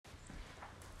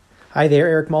Hi there,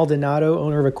 Eric Maldonado,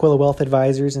 owner of Aquila Wealth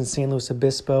Advisors in San Luis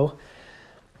Obispo.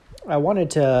 I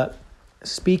wanted to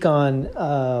speak on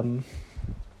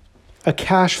a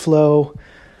cash flow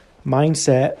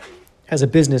mindset as a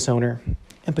business owner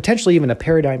and potentially even a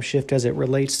paradigm shift as it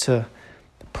relates to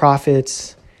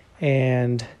profits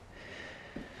and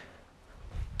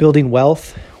building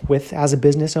wealth as a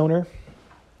business owner.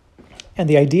 And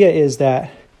the idea is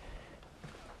that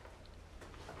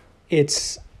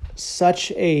it's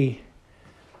such a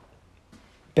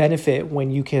benefit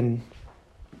when you can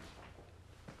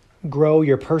grow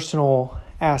your personal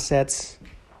assets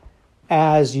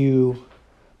as you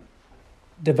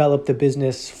develop the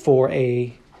business for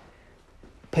a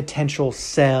potential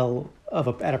sell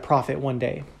at a profit one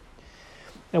day.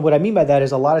 And what I mean by that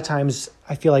is a lot of times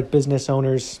I feel like business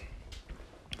owners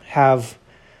have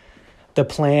the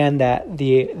plan that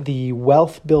the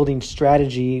wealth building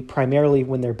strategy primarily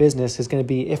when their business is going to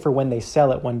be if or when they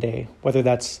sell it one day, whether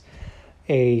that's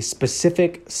a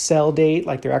specific sell date,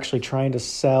 like they're actually trying to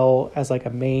sell as like a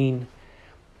main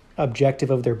objective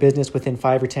of their business within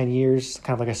 5 or 10 years,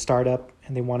 kind of like a startup,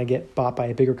 and they want to get bought by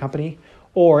a bigger company,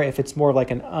 or if it's more like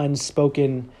an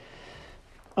unspoken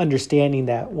understanding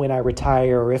that when I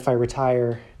retire or if I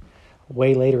retire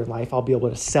way later in life, I'll be able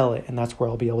to sell it, and that's where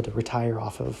I'll be able to retire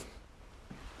off of.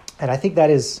 And I think that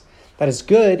is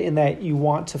good in that you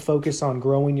want to focus on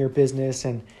growing your business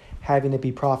and having it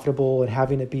be profitable and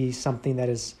having it be something that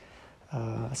is,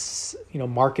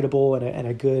 marketable and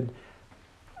a good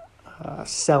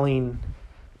selling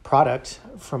product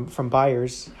from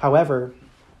buyers. However,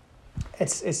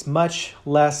 it's much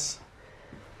less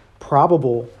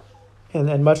probable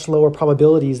and much lower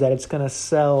probabilities that it's going to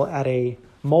sell at a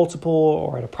multiple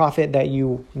or at a profit that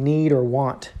you need or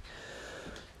want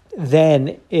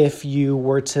than if you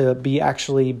were to be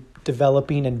actually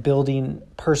developing and building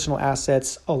personal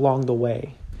assets along the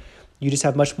way. You just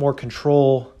have much more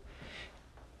control.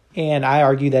 And I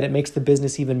argue that it makes the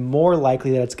business even more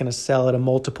likely that it's going to sell at a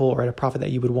multiple or at a profit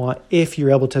that you would want if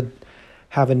you're able to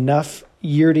have enough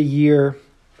year-to-year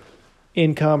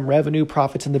income, revenue,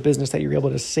 profits in the business that you're able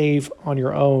to save on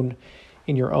your own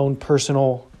in your own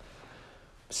personal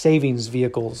savings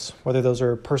vehicles, whether those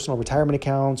are personal retirement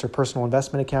accounts or personal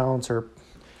investment accounts or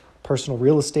personal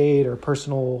real estate or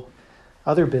personal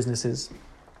other businesses.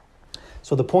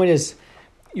 So the point is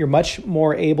you're much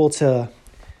more able to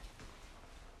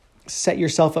set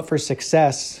yourself up for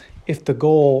success if the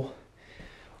goal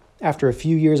after a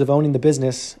few years of owning the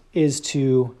business is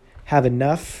to have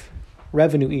enough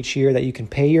revenue each year that you can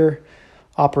pay your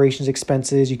operations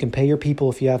expenses, you can pay your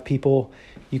people if you have people,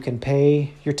 you can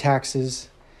pay your taxes,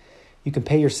 you can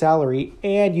pay your salary,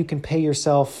 and you can pay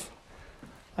yourself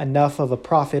enough of a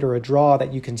profit or a draw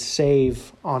that you can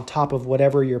save on top of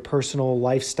whatever your personal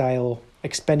lifestyle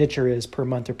expenditure is per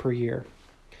month or per year.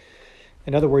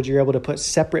 In other words, you're able to put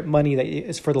separate money that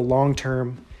is for the long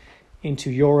term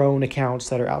into your own accounts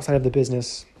that are outside of the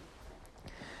business,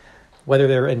 whether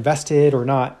they're invested or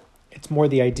not. It's more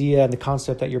the idea and the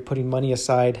concept that you're putting money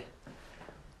aside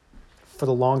for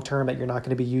the long term that you're not going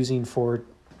to be using for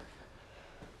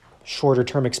shorter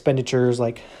term expenditures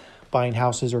like buying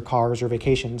houses or cars or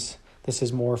vacations. This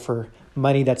is more for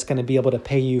money that's going to be able to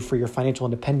pay you for your financial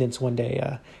independence one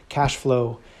day, cash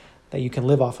flow that you can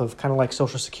live off of, kind of like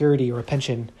Social Security or a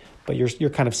pension, but you're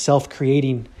kind of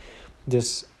self-creating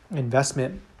this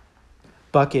investment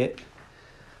bucket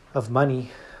of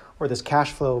money or this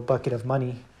cash flow bucket of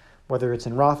money, whether it's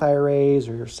in Roth IRAs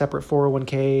or your separate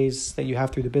 401ks that you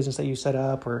have through the business that you set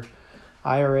up or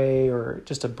IRA or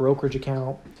just a brokerage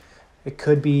account. It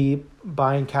could be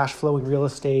buying cash flowing real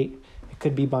estate. It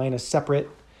could be buying a separate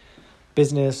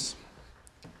business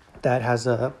that has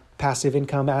a passive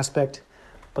income aspect.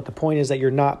 But the point is that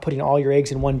you're not putting all your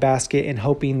eggs in one basket and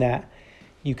hoping that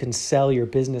you can sell your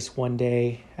business one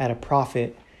day at a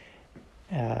profit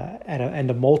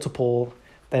and a multiple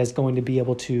that is going to be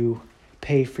able to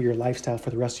pay for your lifestyle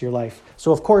for the rest of your life.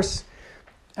 So of course,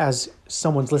 as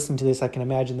someone's listening to this, I can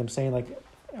imagine them saying, like,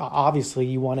 obviously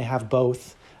you want to have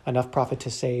both, enough profit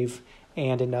to save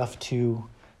and enough to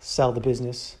sell the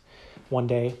business one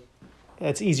day.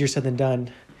 It's easier said than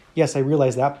done. Yes, I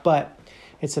realize that, but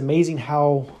it's amazing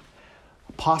how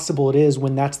possible it is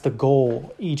when that's the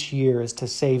goal each year, is to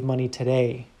save money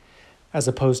today, as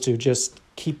opposed to just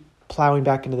keep plowing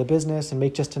back into the business and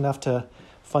make just enough to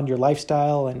fund your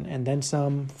lifestyle and then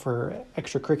some for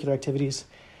extracurricular activities.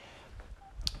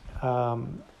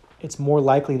 It's more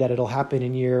likely that it'll happen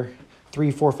in year 3,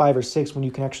 4, 5, or 6 when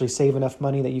you can actually save enough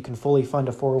money that you can fully fund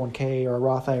a 401k or a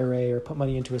Roth IRA or put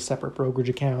money into a separate brokerage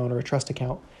account or a trust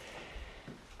account.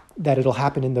 that it'll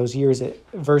happen in those years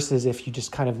versus if you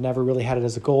just kind of never really had it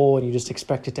as a goal and you just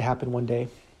expect it to happen one day.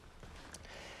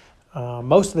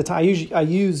 Most of the time, I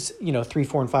use 3,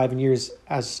 4, and 5 years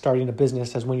as starting a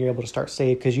business as when you're able to start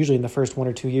save, because usually in the first 1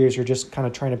 or 2 years you're just kind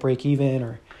of trying to break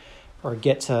even or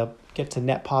get to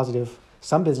net positive.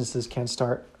 Some businesses can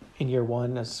start in year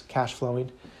 1 as cash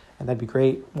flowing, and that'd be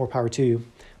great. More power to you.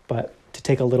 But to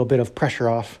take a little bit of pressure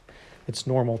off, it's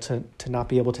normal to not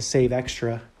be able to save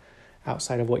extra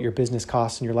outside of what your business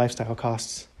costs and your lifestyle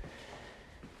costs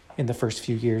in the first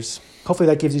few years. Hopefully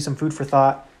that gives you some food for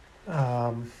thought,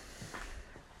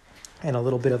 and a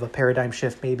little bit of a paradigm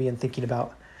shift maybe in thinking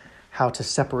about how to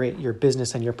separate your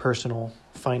business and your personal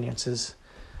finances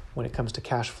when it comes to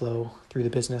cash flow through the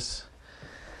business.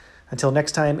 Until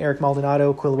next time, Eric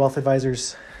Maldonado, Aquila Wealth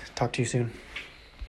Advisors. Talk to you soon.